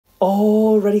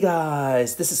Alrighty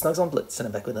guys, this is snugsonblitz and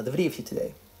I'm back with another video for you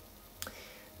today.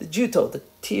 The Juto, the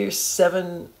tier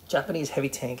 7 Japanese heavy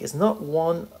tank, is not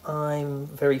one I'm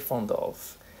very fond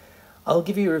of. I'll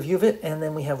give you a review of it and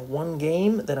then we have one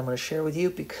game that I'm going to share with you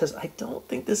because I don't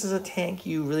think this is a tank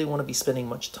you really want to be spending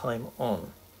much time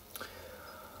on.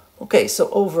 Okay, so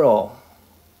overall,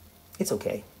 it's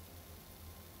okay.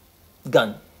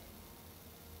 Gun.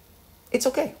 It's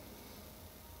okay.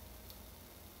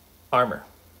 Armor.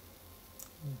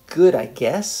 Good, I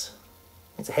guess.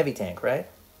 It's a heavy tank, right?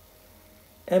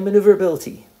 And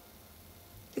maneuverability.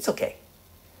 It's okay.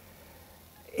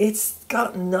 It's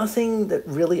got nothing that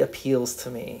really appeals to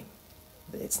me.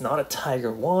 It's not a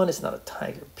Tiger 1, it's not a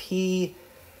Tiger P.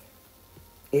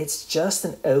 It's just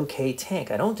an okay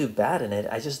tank. I don't do bad in it,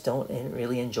 I just don't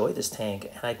really enjoy this tank,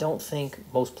 and I don't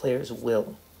think most players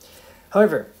will.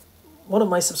 However, one of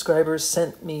my subscribers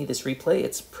sent me this replay.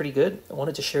 It's pretty good. I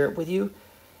wanted to share it with you.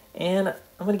 And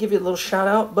I'm going to give you a little shout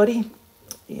out, buddy.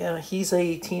 Yeah, he's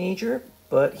a teenager,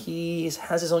 but he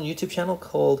has his own YouTube channel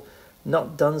called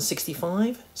Not Done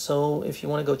 65. So if you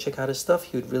want to go check out his stuff,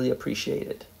 he would really appreciate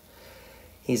it.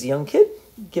 He's a young kid.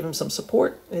 Give him some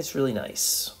support. It's really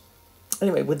nice.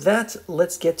 Anyway, with that,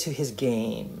 let's get to his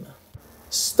game.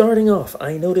 Starting off,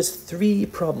 I noticed 3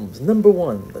 problems. Number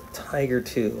 1, the Tiger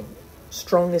 2.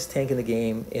 Strongest tank in the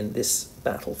game in this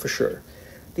battle for sure.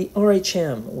 The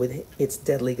RHM with its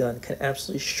deadly gun can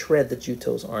absolutely shred the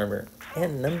Juto's armor.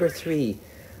 And number 3,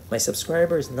 my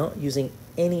subscriber is not using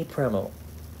any premo.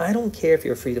 I don't care if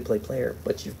you're a free-to-play player,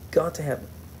 but you've got to have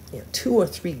 2 or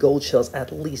 3 gold shells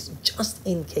at least, just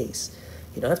in case.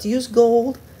 You don't have to use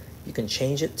gold, you can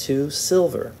change it to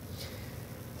silver.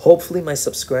 Hopefully my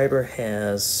subscriber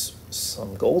has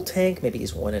some gold tank, maybe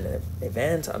he's won in an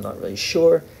event, I'm not really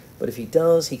sure. But if he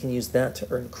does, he can use that to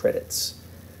earn credits.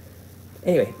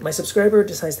 Anyway, my subscriber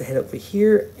decides to head over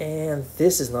here, and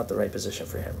this is not the right position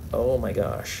for him. Oh my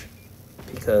gosh.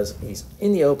 Because he's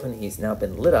in the open, he's now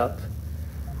been lit up.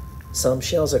 Some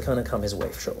shells are going to come his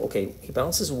way. So, okay, he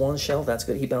bounces 1 shell, that's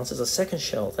good. He bounces a 2nd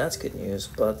shell, that's good news.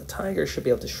 But the Tiger should be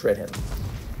able to shred him.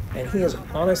 And he is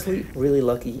honestly really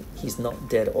lucky he's not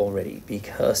dead already,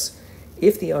 because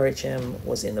if the RHM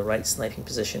was in the right sniping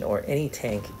position, or any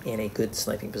tank in a good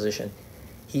sniping position,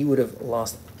 he would have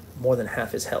lost more than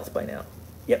half his health by now.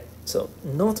 Yep, so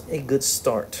not a good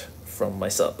start from my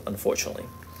sub, unfortunately.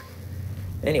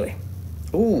 Anyway,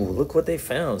 ooh, look what they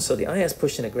found. So the IS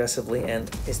pushed in aggressively and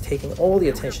is taking all the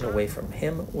attention away from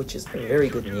him, which is very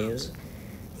good news.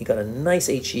 He got a nice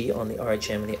HE on the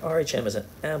RHM, and the RHM is an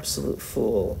absolute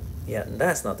fool. Yeah, and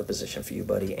that's not the position for you,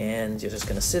 buddy. And you're just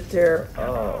going to sit there.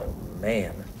 Oh,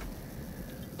 man.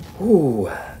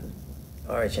 Ooh.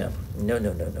 RHM. No,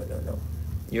 no, no, no, no, no.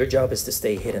 Your job is to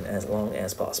stay hidden as long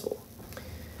as possible.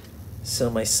 So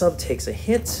my sub takes a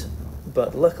hit,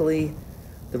 but luckily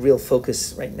the real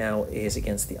focus right now is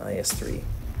against the IS-3.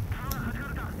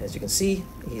 As you can see,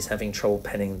 he's having trouble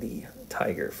penning the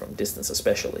Tiger from distance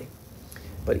especially.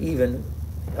 But even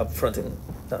up front and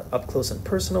up close and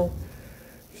personal,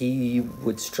 he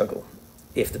would struggle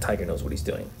if the Tiger knows what he's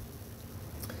doing.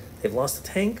 They've lost a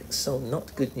tank, so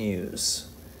not good news.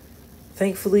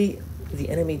 Thankfully, the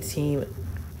enemy team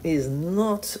is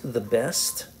not the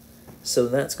best, so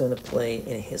that's going to play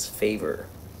in his favor.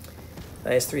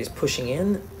 IS-3 is pushing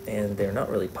in, and they're not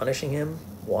really punishing him.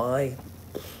 Why?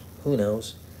 Who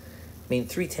knows? I mean,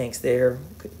 3 tanks there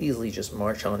could easily just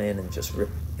march on in and just rip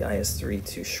the IS-3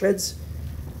 to shreds.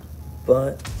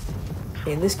 But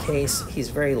in this case, he's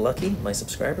very lucky, my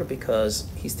subscriber, because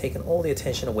he's taken all the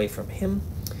attention away from him.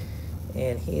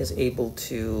 And he is able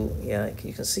to, yeah,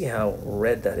 you can see how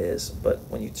red that is. But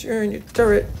when you turn your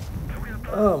turret,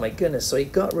 oh my goodness, so he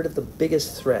got rid of the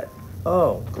biggest threat.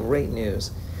 Oh, great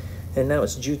news. And now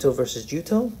it's Juto versus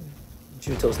Juto.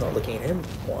 Juto's not looking at him.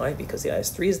 Why? Because the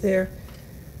IS-3 is there.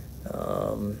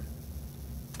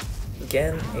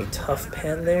 Again, a tough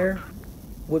pen there.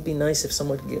 Would be nice if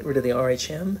someone could get rid of the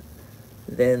RHM.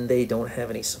 Then they don't have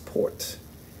any support.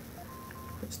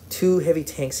 There's 2 heavy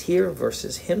tanks here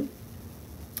versus him.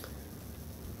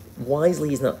 Wisely,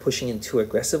 he's not pushing in too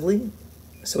aggressively,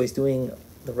 so he's doing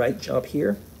the right job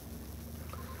here.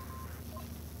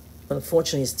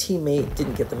 Unfortunately, his teammate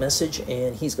didn't get the message,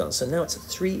 and he's gone. So now it's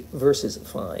 3 versus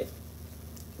 5.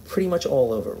 Pretty much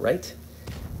all over, right?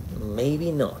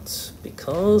 Maybe not,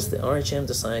 because the RHM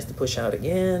decides to push out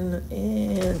again,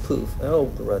 and poof. Oh,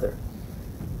 brother.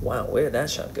 Wow, where did that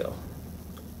shot go?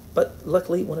 But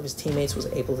luckily, one of his teammates was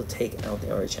able to take out the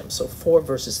RHM, so 4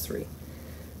 versus 3.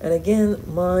 And again,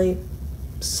 my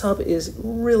sub is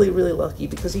really, really lucky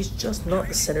because he's just not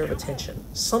the center of attention.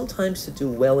 Sometimes to do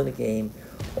well in a game,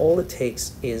 All it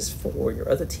takes is for your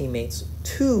other teammates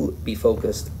to be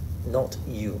focused, not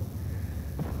you.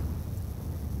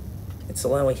 It's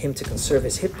allowing him to conserve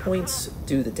his hit points,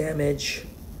 do the damage,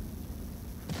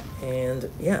 and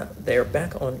yeah, they're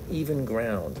back on even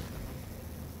ground.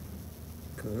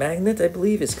 Magnet, I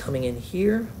believe, is coming in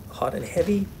here, hot and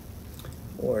heavy,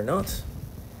 or not.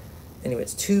 Anyway,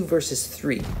 it's 2 versus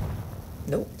 3.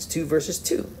 Nope, it's 2 versus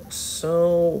 2.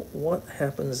 So what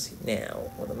happens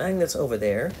now? Well, the magnet's over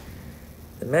there.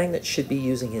 The magnet should be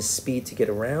using his speed to get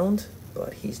around,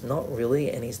 but he's not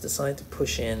really, and he's decided to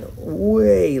push in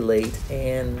way late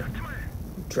and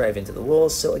drive into the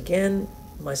walls. So again,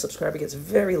 my subscriber gets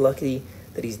very lucky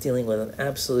that he's dealing with an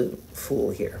absolute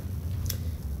fool here.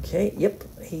 Okay, yep,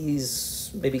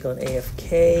 he's maybe gone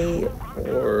AFK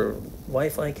or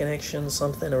Wi-Fi connection,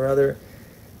 something or other.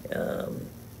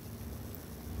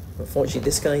 Unfortunately,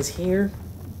 this guy's here,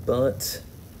 but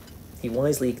he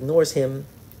wisely ignores him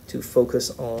to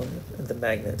focus on the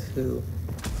magnet, who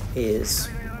is...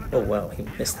 Oh wow, he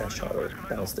missed that shot or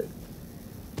bounced it.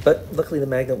 But luckily the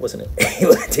magnet wasn't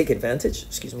able to take advantage,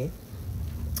 excuse me.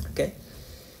 Okay,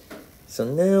 so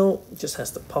now just has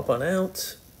to pop on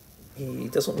out. He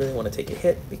doesn't really want to take a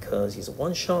hit because he's a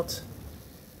one-shot,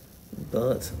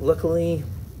 but luckily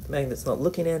the magnet's not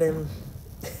looking at him,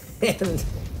 and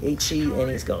HE, and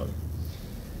he's gone.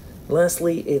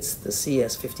 Lastly, it's the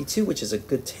CS-52, which is a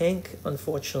good tank.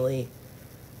 Unfortunately,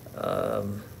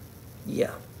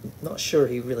 yeah, not sure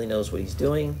he really knows what he's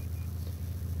doing.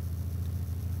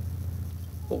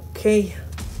 Okay,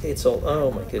 it's all...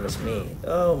 Oh my goodness me.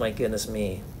 Oh my goodness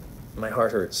me. My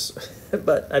heart hurts,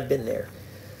 but I've been there.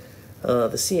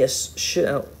 The CS should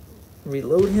out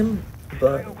reload him,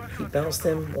 but he bounced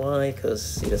him. Why?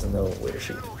 Because he doesn't know where to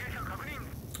shoot.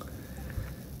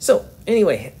 So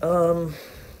anyway,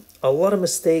 a lot of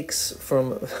mistakes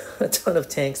from a ton of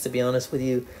tanks, to be honest with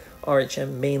you.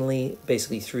 RHM mainly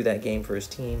basically threw that game for his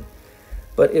team,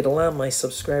 but it allowed my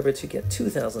subscriber to get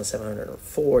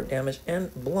 2,704 damage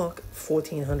and block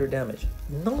 1,400 damage.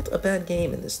 Not a bad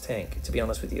game in this tank, to be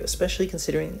honest with you, especially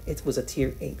considering it was a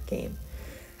tier 8 game.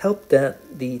 Helped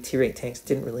that the tier 8 tanks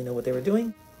didn't really know what they were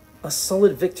doing. A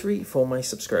solid victory for my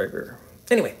subscriber.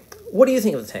 Anyway, what do you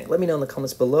think of the tank? Let me know in the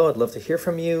comments below. I'd love to hear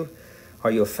from you. Are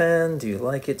you a fan? Do you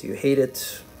like it? Do you hate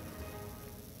it?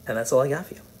 And that's all I got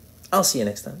for you. I'll see you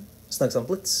next time. Snugs on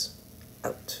Blitz,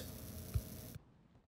 out.